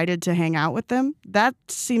excited to hang out with them, that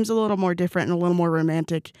seems a little more different and a little more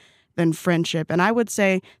romantic than friendship. And I would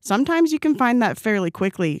say sometimes you can find that fairly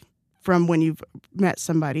quickly from when you've met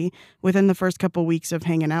somebody within the first couple weeks of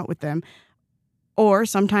hanging out with them. Or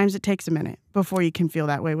sometimes it takes a minute before you can feel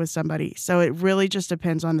that way with somebody. So it really just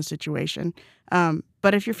depends on the situation.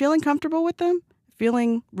 But if you're feeling comfortable with them,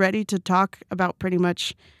 feeling ready to talk about pretty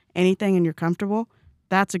much anything and you're comfortable,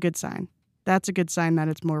 that's a good sign. That's a good sign that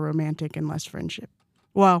it's more romantic and less friendship.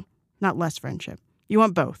 Well, not less friendship. You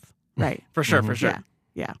want both, right? For sure, for sure.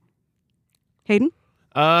 Yeah. Hayden?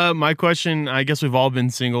 My question, I guess we've all been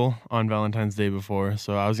single on Valentine's Day before.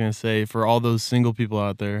 So I was going to say, for all those single people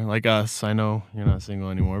out there, like us, I know you're not single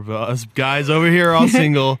anymore, but us guys over here are all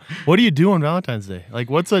single. What do you do on Valentine's Day? Like,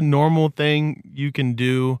 what's a normal thing you can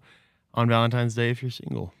do on Valentine's Day if you're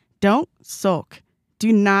single? Don't sulk.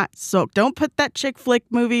 Do not sulk. Don't put that chick flick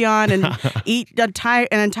movie on and eat an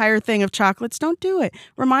entire thing of chocolates. Don't do it.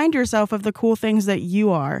 Remind yourself of the cool things that you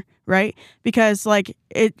are, right? Because like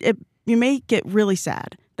you may get really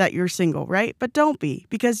sad that you're single, right? But don't be,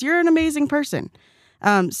 because you're an amazing person.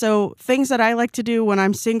 So things that I like to do when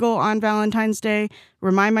I'm single on Valentine's Day,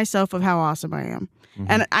 remind myself of how awesome I am. Mm-hmm.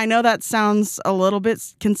 And I know that sounds a little bit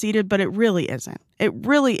conceited, but it really isn't. It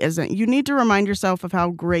really isn't. You need to remind yourself of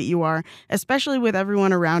how great you are, especially with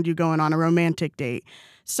everyone around you going on a romantic date.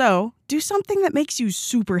 So do something that makes you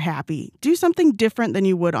super happy. Do something different than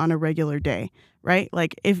you would on a regular day, right?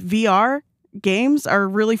 Like if VR games are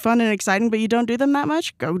really fun and exciting, but you don't do them that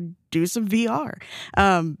much, go do some VR.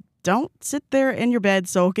 Don't sit there in your bed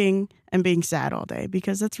sulking and being sad all day,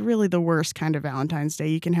 because that's really the worst kind of Valentine's Day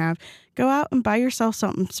you can have. Go out and buy yourself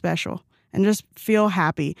something special and just feel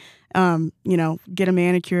happy. Get a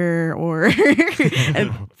manicure or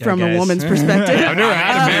from a woman's perspective. I've never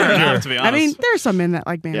had a manicure, to be honest. I mean, there's some men that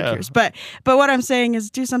like manicures, but what I'm saying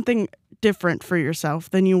is do something different for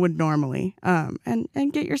yourself than you would normally,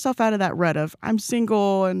 and get yourself out of that rut of I'm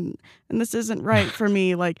single and this isn't right for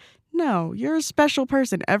me. Like, no, you're a special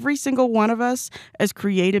person. Every single one of us is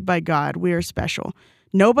created by God. We are special.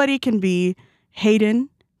 Nobody can be Hayden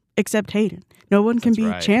except Hayden. No one can be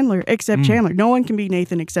Chandler except Chandler. No one can be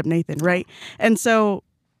Nathan except Nathan, right? And so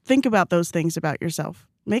think about those things about yourself.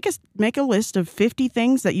 Make a list of 50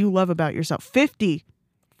 things that you love about yourself. 50.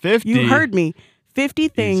 You heard me. 50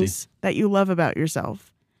 things that you love about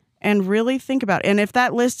yourself. And really think about it. And if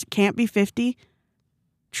that list can't be 50,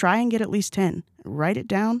 try and get at least 10. Write it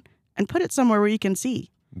down and put it somewhere where you can see.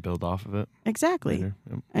 Build off of it. Exactly.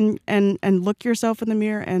 Yep. And look yourself in the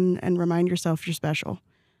mirror and remind yourself you're special.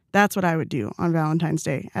 That's what I would do on Valentine's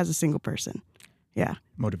Day as a single person. Yeah.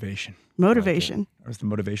 Motivation. That was the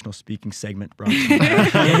motivational speaking segment brought to you.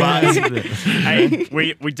 Hey,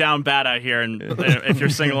 we down bad out here, and if you're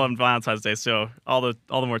single on Valentine's Day, so all the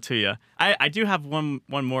more to you. I do have one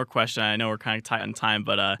more question. I know we're kind of tight on time,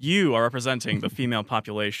 but you are representing the female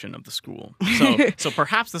population of the school, so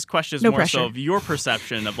perhaps this question is more so of your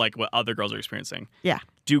perception of like what other girls are experiencing. Yeah.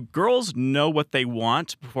 Do girls know what they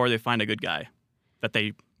want before they find a good guy that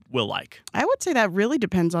they will like? I would say that really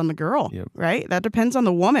depends on the girl, right? That depends on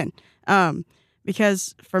the woman.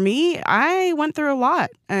 Because for me, I went through a lot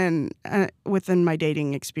and within my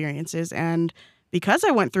dating experiences. And because I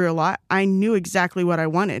went through a lot, I knew exactly what I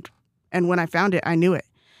wanted. And when I found it, I knew it.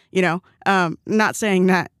 Not saying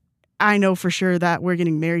that I know for sure that we're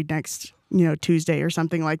getting married next, Tuesday or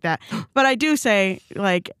something like that. But I do say,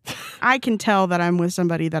 like, I can tell that I'm with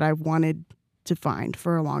somebody that I've wanted to find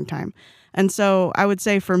for a long time. And so I would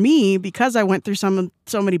say for me, because I went through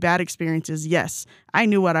so many bad experiences, yes, I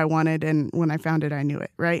knew what I wanted. And when I found it, I knew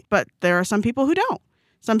it, right? But there are some people who don't.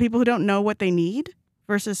 Some people who don't know what they need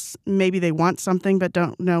versus maybe they want something but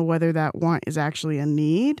don't know whether that want is actually a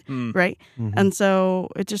need, right? Mm-hmm. And so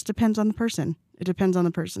it just depends on the person. It depends on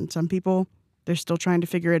the person. Some people, they're still trying to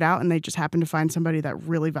figure it out and they just happen to find somebody that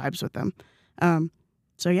really vibes with them.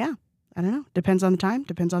 So yeah, I don't know. Depends on the time,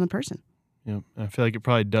 depends on the person. Yeah, I feel like it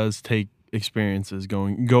probably does take experiences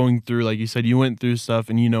going through, like you said, you went through stuff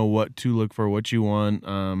and you know what to look for, what you want.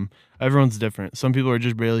 Everyone's different. Some people are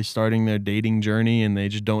just barely starting their dating journey and they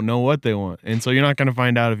just don't know what they want. And so you're not going to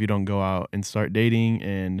find out if you don't go out and start dating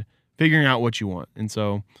and figuring out what you want. And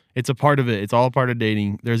so it's a part of it. It's all a part of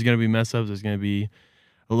dating. There's going to be mess ups. There's going to be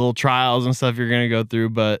a little trials and stuff you're going to go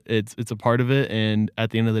through, but it's a part of it. And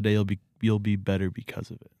at the end of the day, you'll be better because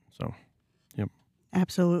of it. So, yep.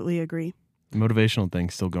 Absolutely agree. The motivational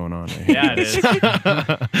thing's still going on. Right? Yeah, it is.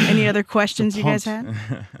 Any other questions you guys had?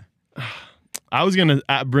 I was going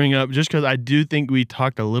to bring up, just because I do think we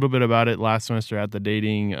talked a little bit about it last semester at the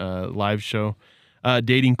dating live show,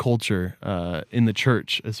 dating culture in the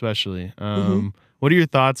church especially. What are your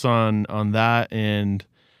thoughts on that? And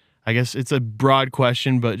I guess it's a broad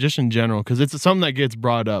question, but just in general, because it's something that gets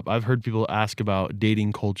brought up. I've heard people ask about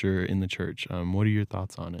dating culture in the church. What are your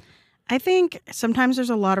thoughts on it? I think sometimes there's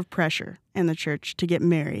a lot of pressure in the church to get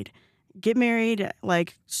married. Get married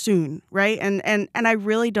like soon, right? And I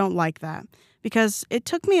really don't like that because it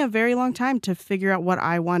took me a very long time to figure out what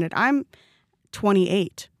I wanted. I'm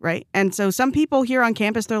 28, right? And so some people here on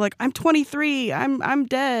campus, they're like, I'm 23, I'm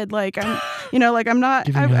dead. Like I'm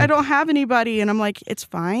not, I don't have anybody. And I'm like, it's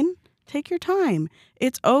fine. take your time.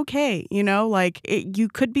 It's okay. You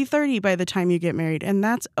could be 30 by the time you get married, and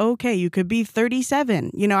that's okay. You could be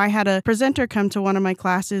 37. I had a presenter come to one of my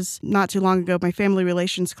classes not too long ago, my family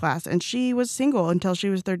relations class, and she was single until she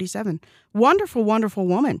was 37. Wonderful, wonderful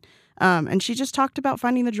woman. And she just talked about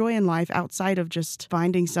finding the joy in life outside of just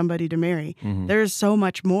finding somebody to marry. There's so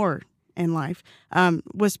much more in life.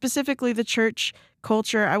 With specifically the church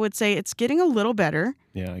culture, I would say it's getting a little better.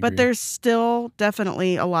 Yeah, but there's still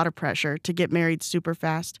definitely a lot of pressure to get married super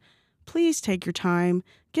fast. Please take your time.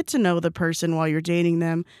 Get to know the person while you're dating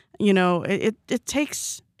them. It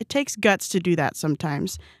takes guts to do that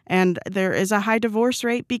sometimes. And there is a high divorce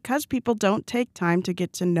rate because people don't take time to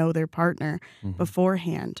get to know their partner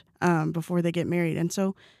beforehand, before they get married. And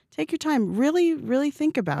so take your time. Really, really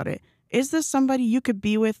think about it. Is this somebody you could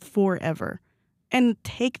be with forever? And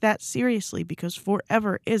take that seriously, because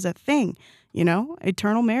forever is a thing.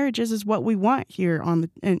 Eternal marriages is what we want here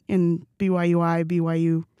in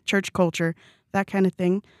BYU church culture, that kind of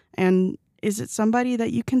thing. And is it somebody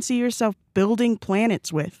that you can see yourself building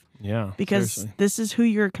planets with? Yeah, because seriously. This is who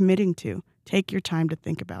you're committing to. Take your time to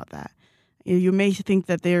think about that. You may think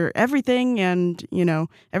that they're everything and,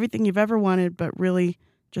 everything you've ever wanted, but really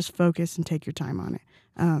just focus and take your time on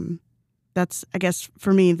it. That's, I guess,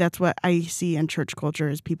 for me, that's what I see in church culture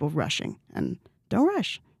is people rushing. And don't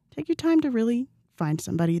rush. Take your time to really find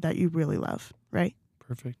somebody that you really love, right?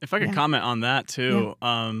 Perfect. If I could comment on that too,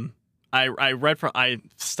 I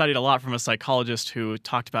studied a lot from a psychologist who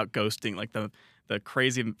talked about ghosting, like the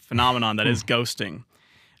crazy phenomenon that is ghosting.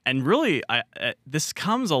 And really, this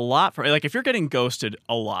comes a lot from, like, if you're getting ghosted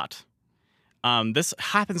a lot, this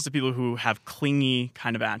happens to people who have clingy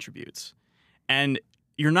kind of attributes. And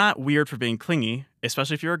you're not weird for being clingy,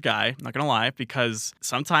 especially if you're a guy, I'm not going to lie, because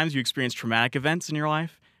sometimes you experience traumatic events in your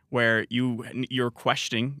life where you're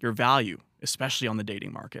questioning your value, especially on the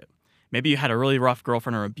dating market. Maybe you had a really rough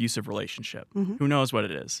girlfriend or abusive relationship. Who knows what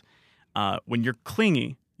it is? When you're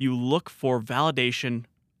clingy, you look for validation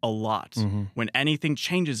a lot. When anything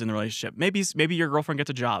changes in the relationship, maybe your girlfriend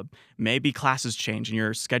gets a job, maybe classes change and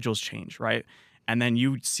your schedules change, right? And then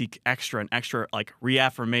you seek extra and extra, like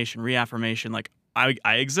reaffirmation, like, I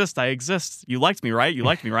exist. You liked me, right? You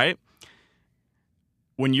liked me, right?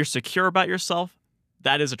 When you're secure about yourself,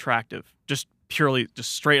 that is attractive. Just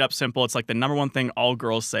straight up simple. It's like the number one thing all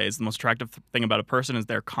girls say is the most attractive thing about a person is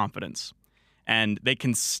their confidence. And they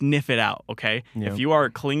can sniff it out, okay? Yep. If you are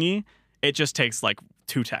clingy, it just takes like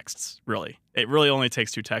 2 texts, really. It really only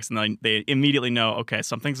takes 2 texts, and then they immediately know, okay,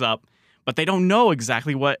 something's up. But they don't know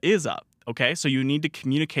exactly what is up, okay? So you need to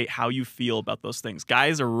communicate how you feel about those things.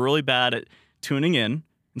 Guys are really bad at tuning in,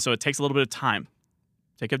 and so it takes a little bit of time.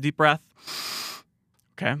 Take a deep breath.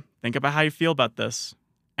 Okay, think about how you feel about this,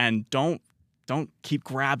 and don't keep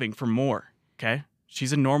grabbing for more. Okay,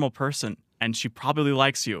 she's a normal person, and she probably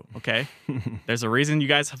likes you. Okay, there's a reason you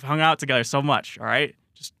guys have hung out together so much. All right,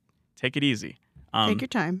 just take it easy. Take your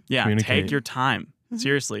time. Yeah, take your time.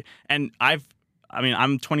 Seriously, and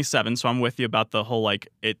I'm 27, so I'm with you about the whole, like,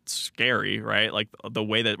 it's scary, right? Like, the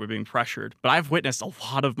way that we're being pressured. But I've witnessed a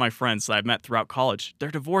lot of my friends that I've met throughout college,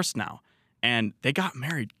 they're divorced now. And they got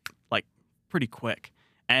married, like, pretty quick.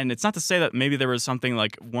 And it's not to say that maybe there was something,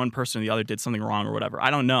 like, one person or the other did something wrong or whatever. I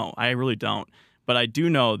don't know. I really don't. But I do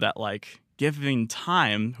know that, like, giving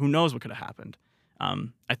time, who knows what could have happened.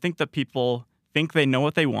 I think that people think they know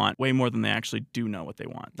what they want way more than they actually do know what they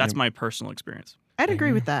want. That's my personal experience. I'd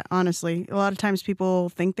agree with that, honestly. A lot of times people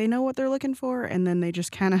think they know what they're looking for, and then they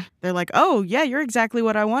just they're like, oh, yeah, you're exactly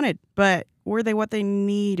what I wanted. But were they what they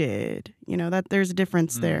needed? That there's a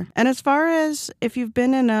difference there. And as far as if you've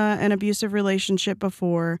been in an abusive relationship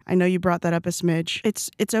before, I know you brought that up a smidge.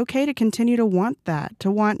 It's okay to continue to want that,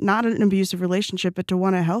 to want not an abusive relationship, but to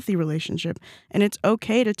want a healthy relationship. And it's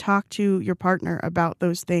okay to talk to your partner about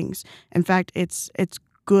those things. In fact, it's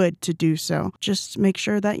good to do so. Just make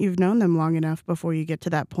sure that you've known them long enough before you get to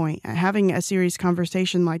that point. Having a serious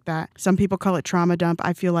conversation like that, some people call it trauma dump.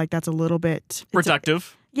 I feel like that's a little bit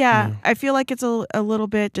reductive. Yeah, I feel like it's a little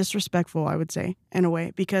bit disrespectful, I would say, in a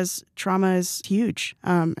way, because trauma is huge.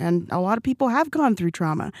 And a lot of people have gone through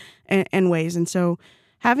trauma in ways. And so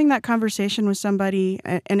having that conversation with somebody,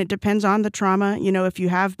 and it depends on the trauma, if you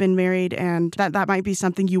have been married, and that might be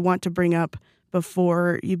something you want to bring up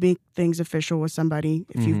before you make things official with somebody.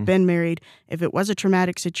 If you've been married, if it was a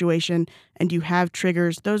traumatic situation and you have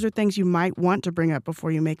triggers, those are things you might want to bring up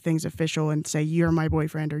before you make things official and say, you're my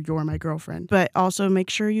boyfriend or you're my girlfriend. But also make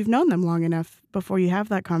sure you've known them long enough before you have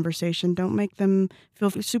that conversation. Don't make them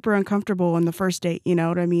feel super uncomfortable on the first date, you know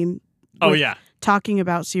what I mean? Oh, yeah. Talking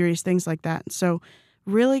about serious things like that. So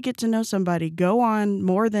really get to know somebody. Go on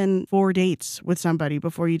more than 4 dates with somebody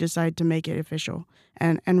before you decide to make it official,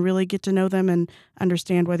 and really get to know them and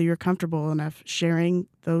understand whether you're comfortable enough sharing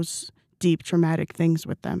those deep traumatic things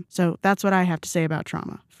with them. So that's what I have to say about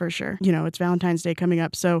trauma, for sure. You know, it's Valentine's Day coming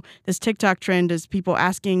up. So this TikTok trend is people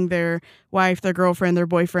asking their wife, their girlfriend, their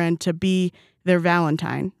boyfriend to be their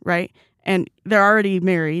Valentine, right? And they're already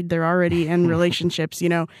married. They're already in relationships, you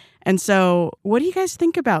know. And so what do you guys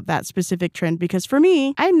think about that specific trend? Because for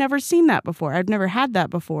me, I've never seen that before. I've never had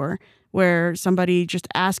that before, where somebody just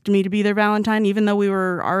asked me to be their Valentine, even though we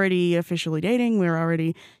were already officially dating. We were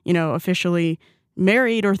already, you know, officially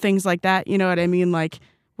married or things like that. You know what I mean? Like,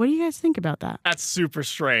 what do you guys think about that? That's super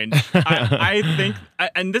strange. I think,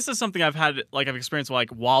 and this is something I've had, like, I've experienced, like,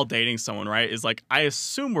 while dating someone, right? Is like, I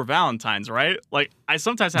assume we're Valentines, right? Like, I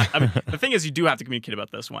sometimes have, I mean, the thing is, you do have to communicate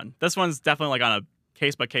about this one. This one's definitely, like, on a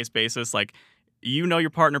case-by-case basis. Like, you know your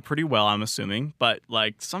partner pretty well, I'm assuming, but,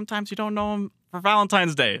 like, sometimes you don't know them for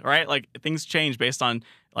Valentine's Day, right? Like, things change based on,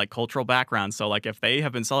 like, cultural background. So, like, if they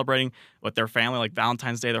have been celebrating with their family, like,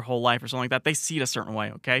 Valentine's Day their whole life or something like that, they see it a certain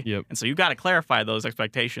way, okay? Yep. And so you got to clarify those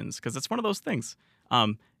expectations, because it's one of those things.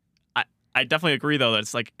 I definitely agree, though, that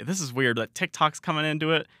it's like, this is weird that TikTok's coming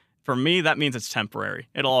into it. For me, that means it's temporary.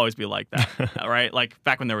 It'll always be like that, right? Like,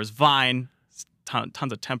 back when there was Vine,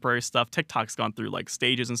 tons of temporary stuff. TikTok's gone through, like,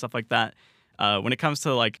 stages and stuff like that. When it comes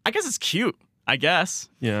to, like, I guess it's cute. I guess.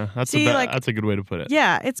 Yeah, that's a good way to put it.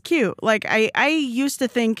 Yeah, it's cute. Like, I used to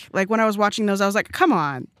think, like, when I was watching those, I was like, come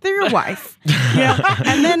on, they're your wife. You know?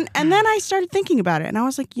 And then I started thinking about it, and I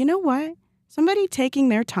was like, you know what? Somebody taking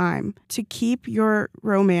their time to keep your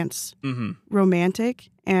romance romantic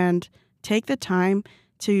and take the time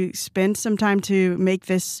to spend some time to make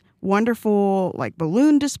this wonderful, like,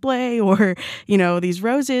 balloon display or, you know, these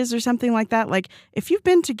roses or something like that. Like, if you've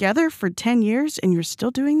been together for 10 years and you're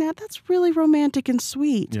still doing that, that's really romantic and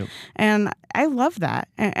sweet. Yep. And I love that.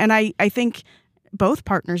 And I think both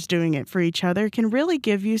partners doing it for each other can really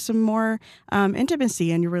give you some more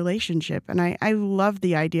intimacy in your relationship. And I love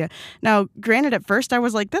the idea. Now, granted, at first I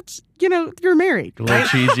was like, that's, you know, you're married. A little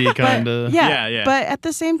cheesy, kind of. Yeah. But at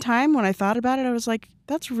the same time, when I thought about it, I was like,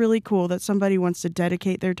 that's really cool that somebody wants to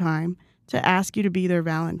dedicate their time to ask you to be their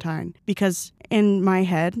Valentine. Because in my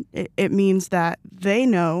head, it means that they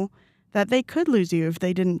know that they could lose you if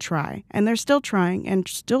they didn't try. And they're still trying and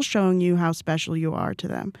still showing you how special you are to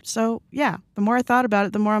them. So, yeah, the more I thought about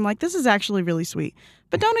it, the more I'm like, this is actually really sweet.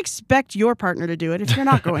 But don't expect your partner to do it if you're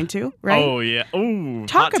not going to, right? Oh, yeah. Ooh,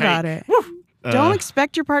 talk about it. Don't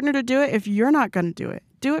expect your partner to do it if you're not going to do it.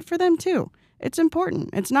 Do it for them, too. It's important.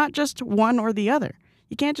 It's not just one or the other.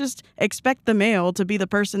 You can't just expect the male to be the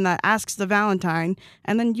person that asks the Valentine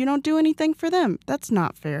and then you don't do anything for them. That's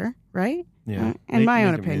not fair, right? Yeah. In my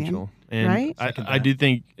own opinion. And right? I do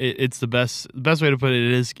think it's the best way to put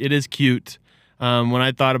it. It is cute. When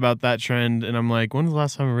I thought about that trend, and I'm like, when was the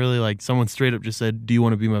last time really, like, someone straight up just said, "Do you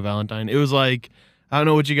want to be my Valentine?" It was like, I don't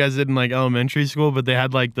know what you guys did in, like, elementary school, but they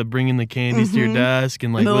had, like, the bringing the candies to your desk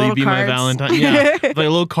and, like, will you be my Valentine? Yeah, like a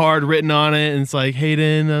little card written on it, and it's like,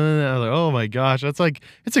 Hayden. I was like, oh my gosh, that's like,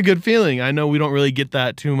 it's a good feeling. I know we don't really get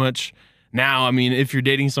that too much now. I mean, if you're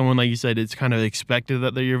dating someone, like you said, it's kind of expected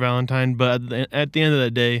that they're your Valentine, but at the end of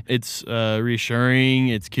the day, it's reassuring,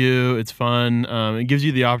 it's cute, it's fun. It gives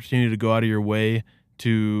you the opportunity to go out of your way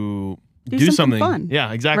to do something fun.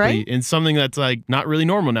 Yeah, exactly. Right? And something that's, like, not really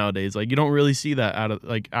normal nowadays. Like, you don't really see that out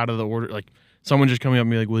of the order. Like, someone just coming up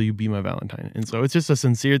and be like, will you be my Valentine? And so it's just a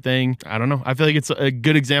sincere thing. I don't know. I feel like it's a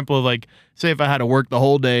good example of, like, say if I had to work the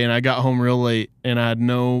whole day and I got home real late and I had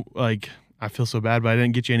no, like, I feel so bad, but I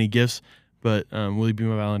didn't get you any gifts. But will you be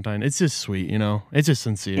my Valentine? It's just sweet, you know? It's just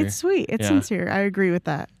sincere. It's sweet. It's sincere. I agree with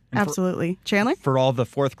that. Absolutely. Chandler? For all the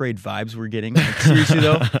 4th grade vibes we're getting, like, seriously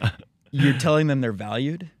though, you're telling them they're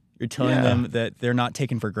valued. You're telling them that they're not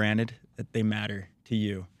taken for granted, that they matter to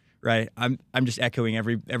you, right? I'm just echoing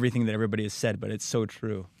everything that everybody has said, but it's so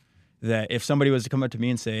true that if somebody was to come up to me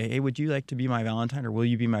and say, hey, would you like to be my Valentine, or will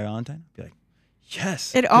you be my Valentine? I'd be like,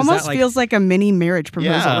 yes. It almost feels like a mini marriage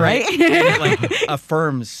proposal, right? And it, like,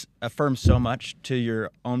 affirms so much to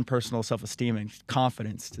your own personal self-esteem and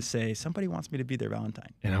confidence to say, somebody wants me to be their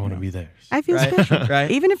Valentine. And I want to be theirs. I feel special.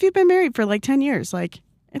 Right? Even if you've been married for, like, 10 years, like,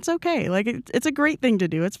 it's okay. Like, it's a great thing to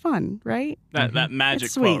do. It's fun, right? That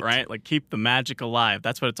magic quote, right? Like, keep the magic alive.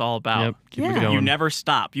 That's what it's all about. Yep. Keep it going. You never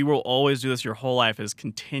stop. You will always do this your whole life, is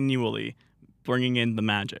continually bringing in the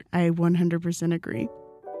magic. I 100% agree.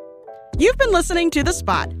 You've been listening to The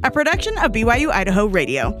Spot, a production of BYU Idaho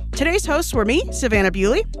Radio. Today's hosts were me, Savannah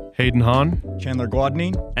Bewley, Hayden Hahn, Chandler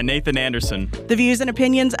Guadagnin, and Nathan Anderson. The views and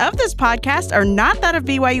opinions of this podcast are not that of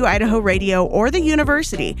BYU Idaho Radio or the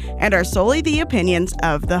university and are solely the opinions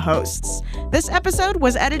of the hosts. This episode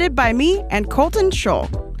was edited by me and Colton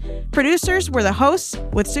Scholl. Producers were the hosts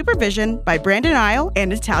with supervision by Brandon Isle and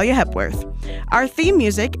Natalia Hepworth. Our theme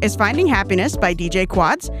music is Finding Happiness by DJ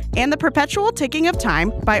Quads and The Perpetual Ticking of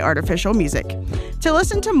Time by Artificial Music. To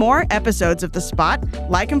listen to more episodes of The Spot,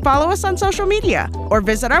 like and follow us on social media or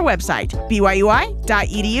visit our website,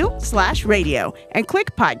 byui.edu/radio, and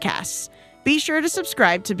click podcasts. Be sure to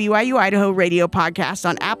subscribe to BYU Idaho Radio Podcast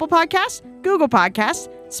on Apple Podcasts, Google Podcasts,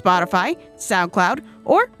 Spotify, SoundCloud,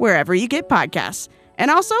 or wherever you get podcasts. And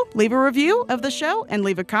also, leave a review of the show and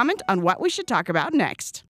leave a comment on what we should talk about next.